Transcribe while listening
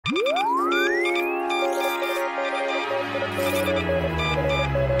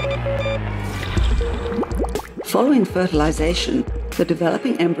Following fertilization, the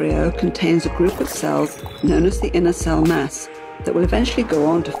developing embryo contains a group of cells known as the inner cell mass that will eventually go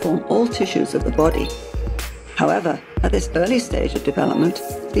on to form all tissues of the body. However, at this early stage of development,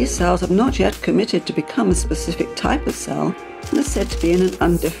 these cells have not yet committed to become a specific type of cell and are said to be in an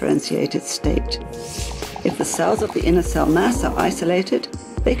undifferentiated state. If the cells of the inner cell mass are isolated,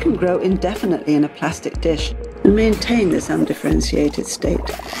 they can grow indefinitely in a plastic dish and maintain this undifferentiated state.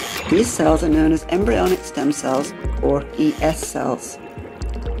 These cells are known as embryonic stem cells, or ES cells.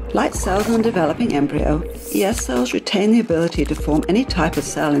 Like cells in a developing embryo, ES cells retain the ability to form any type of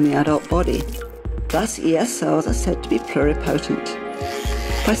cell in the adult body. Thus, ES cells are said to be pluripotent.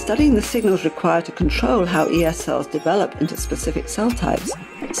 By studying the signals required to control how ES cells develop into specific cell types,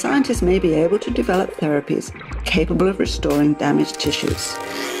 scientists may be able to develop therapies capable of restoring damaged tissues.